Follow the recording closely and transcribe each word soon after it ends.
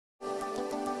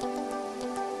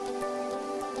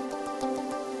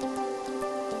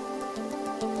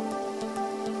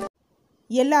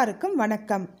எல்லாருக்கும்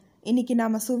வணக்கம். இன்னைக்கு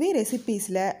நாம சுவி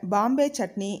ரெசிபீஸ்ல பாம்பே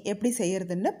சட்னி எப்படி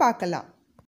செய்யறதுன்னு பார்க்கலாம்.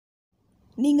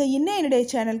 நீங்க இன்னும் என்னுடைய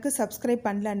சேனலுக்கு சப்ஸ்கிரைப்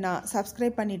பண்ணலன்னா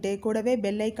சப்ஸ்கிரைப் பண்ணிட்டு கூடவே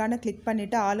பெல் ஐகானை கிளிக்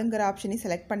பண்ணிட்டு ஆளுங்கிற ஆப்ஷனை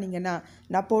செலக்ட் பண்ணீங்கன்னா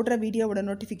நான் போடுற வீடியோவோட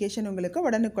நோட்டிஃபிகேஷன் உங்களுக்கு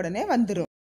உடனுக்குடனே வந்துடும்.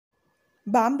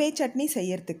 பாம்பே சட்னி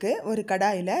செய்யறதுக்கு ஒரு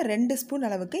கடாயில் 2 ஸ்பூன்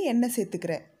அளவுக்கு எண்ணெய்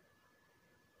சேர்த்துக்கிறேன்.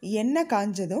 எண்ணெய்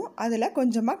காஞ்சதும் அதில்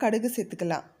கொஞ்சமாக கடுகு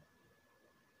சேர்த்துக்கலாம்.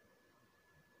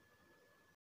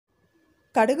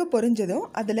 கடுகு பொரிஞ்சதும்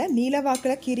அதில்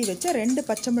நீலவாக்கில் கீறி வச்ச 2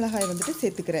 பச்சை மிளகாய்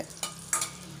சேர்த்துக்கிறேன்.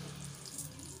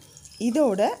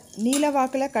 இதோட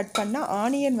நீலவாக்கில் கட் பண்ண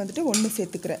ஆனியன் 1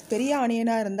 சேர்த்துக்கிறேன். பெரிய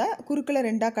ஆனியனாக இருந்தால் குறுக்கில்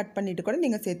 2ஆக கட் பண்ணிவிட்டு கூட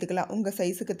நீங்கள் சேர்த்துக்கலாம் உங்கள்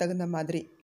சைஸுக்கு தகுந்த மாதிரி.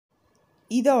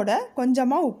 இதோட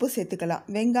கொஞ்சமாக உப்பு சேர்த்துக்கலாம்.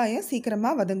 வெங்காயம்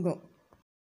சீக்கிரமாக வதங்கும்.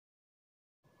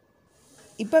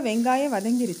 இப்போ வெங்காயம்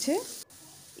வதங்கிருச்சு.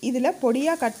 இதில்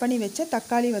பொடியாக கட் பண்ணி வச்ச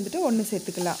தக்காளி 1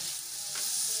 சேர்த்துக்கலாம்.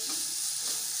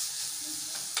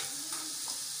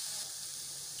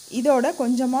 இதோட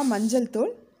கொஞ்சமாக மஞ்சள் தூள்,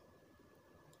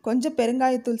 கொஞ்சம்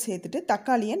பெருங்காயத்தூள் சேர்த்துட்டு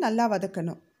தக்காளியை நல்லா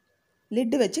வதக்கணும்.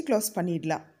 லிட்டு வச்சு க்ளோஸ்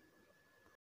பண்ணிடலாம்.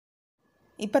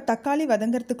 இப்போ தக்காளி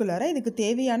வதங்கிறதுக்குள்ளார இதுக்கு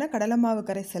தேவையான கடலை மாவு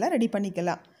கரைசலை ரெடி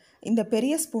பண்ணிக்கலாம். இந்த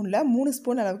பெரிய ஸ்பூனில் 3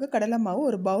 ஸ்பூன் அளவுக்கு கடலை மாவு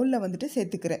ஒரு பவுலில்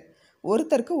சேர்த்துக்கிறேன்.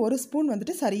 ஒருத்தருக்கு 1 ஸ்பூன்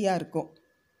சரியாக இருக்கும்.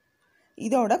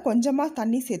 இதோட கொஞ்சமாக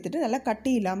தண்ணி சேர்த்துட்டு நல்லா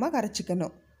கட்டி இல்லாமல்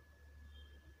கரைச்சிக்கணும்.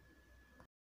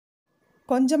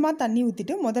 கொஞ்சமாக தண்ணி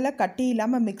ஊற்றிட்டு முதல்ல கட்டி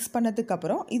இல்லாமல் மிக்ஸ்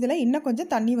பண்ணதுக்கப்புறம் இதில் இன்னும் கொஞ்சம்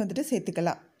தண்ணி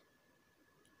சேர்த்துக்கலாம்.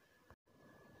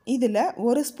 இதில்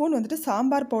 1 ஸ்பூன்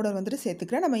சாம்பார் பவுடர்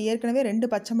சேர்த்துக்கிறேன். நம்ம ஏற்கனவே 2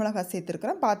 பச்சை மிளகாய்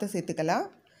சேர்த்துருக்குறோம், பார்த்து சேர்த்துக்கலாம்.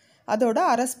 அதோட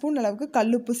 1/2 ஸ்பூன் அளவுக்கு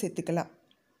கல்லுப்பு சேர்த்துக்கலாம்.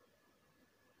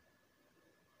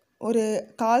 ஒரு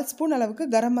 1/4 ஸ்பூன் அளவுக்கு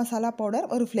கரம் மசாலா பவுடர்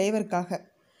ஒரு ஃப்ளேவருக்காக.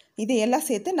 இதையெல்லாம்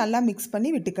சேர்த்து நல்லா மிக்ஸ்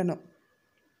பண்ணி விட்டுக்கணும்.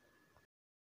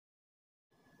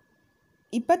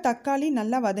 இப்போ தக்காளி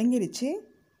நல்லா வதங்கிருச்சு,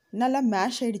 நல்லா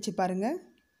மேஷ் ஆகிடுச்சு பாருங்கள்.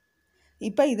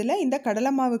 இப்போ இதில் இந்த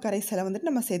கடலை மாவு கரைசலை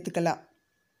நம்ம சேர்த்துக்கலாம்.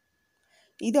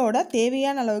 இதோட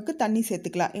தேவையான அளவுக்கு தண்ணி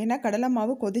சேர்த்துக்கலாம். ஏன்னா கடலை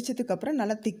மாவு கொதிச்சதுக்கப்புறம்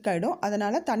நல்லா திக்காயிடும்.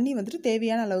 அதனால் தண்ணி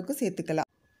தேவையான அளவுக்கு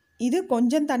சேர்த்துக்கலாம். இது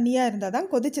கொஞ்சம் தண்ணியாக இருந்தால்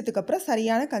தான் கொதிச்சதுக்கப்புறம்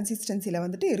சரியான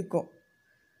கன்சிஸ்டன்சியில் இருக்கும்.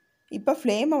 இப்போ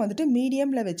ஃப்ளேமை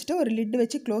மீடியமில் வச்சுட்டு ஒரு லிட்டு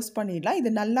வச்சு க்ளோஸ் பண்ணிடலாம்.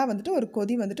 இது நல்லா ஒரு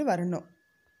கொதி வரணும்.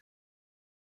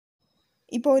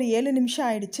 இப்போ ஒரு 7 நிமிஷம்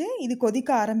ஆயிடுச்சு. இது கொதிக்க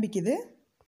ஆரம்பிக்குது.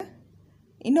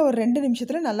 இன்னும் ஒரு 2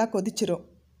 நிமிஷத்தில் நல்லா கொதிச்சிரும்.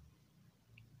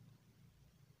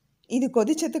 இது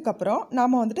கொதிச்சதுக்கப்புறம்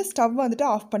நாம் ஸ்டவ்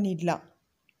ஆஃப் பண்ணிடலாம்.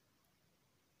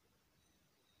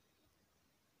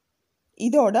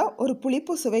 இதோட ஒரு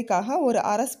புளிப்பு சுவைக்காக ஒரு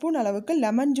 1/2 ஸ்பூன் அளவுக்கு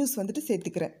லெமன் ஜூஸ்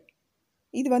சேர்த்துக்கிறேன்.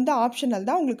 இது ஆப்ஷனல்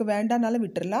தான், உங்களுக்கு வேண்டானாலும்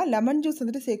விட்டுடலாம். லெமன் ஜூஸ்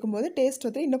சேர்க்கும்போது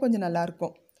டேஸ்ட் இன்னும் கொஞ்சம்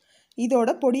நல்லாயிருக்கும்.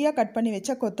 இதோட பொடியாக கட் பண்ணி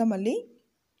வச்ச கொத்தமல்லி,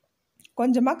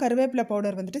 கொஞ்சமாக கருவேப்பிலை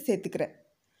பவுடர் சேர்த்துக்கிறேன்.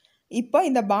 இப்போ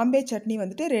இந்த பாம்பே சட்னி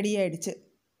ரெடி ஆகிடுச்சு.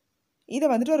 இதை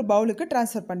ஒரு பவுலுக்கு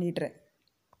ட்ரான்ஸ்ஃபர் பண்ணிடுறேன்.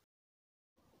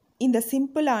 இந்த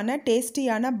சிம்பிளான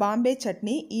டேஸ்டியான பாம்பே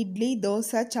சட்னி இட்லி,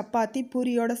 தோசை, சப்பாத்தி,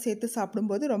 பூரியோடு சேர்த்து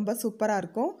சாப்பிடும்போது ரொம்ப சூப்பராக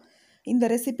இருக்கும். இந்த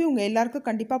ரெசிபி உங்கள் எல்லாருக்கும்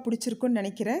கண்டிப்பாக பிடிச்சிருக்குன்னு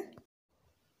நினைக்கிறேன்.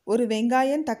 ஒரு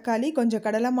வெங்காயம், தக்காளி, கொஞ்சம்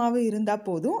கடலை மாவு இருந்தால்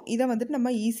போதும். இதை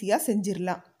நம்ம ஈஸியாக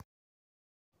செஞ்சிடலாம்.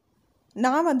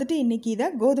 நான் இன்றைக்கி இதை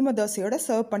கோதுமை தோசையோடு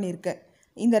சர்வ் பண்ணியிருக்கேன்.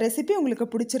 இந்த ரெசிபி உங்களுக்கு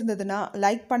பிடிச்சிருந்ததுன்னா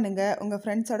லைக் பண்ணுங்கள், உங்கள்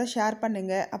ஃப்ரெண்ட்ஸோட ஷேர்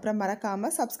பண்ணுங்கள். அப்புறம்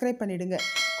மறக்காமல் சப்ஸ்கிரைப் பண்ணிவிடுங்க.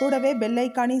 கூடவே பெல்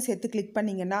ஐக்கானையும் சேர்த்து கிளிக்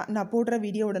பண்ணிங்கன்னா நான் போடுற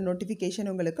வீடியோவோட நோட்டிஃபிகேஷன்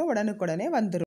உங்களுக்கு உடனுக்குடனே வந்துடும்.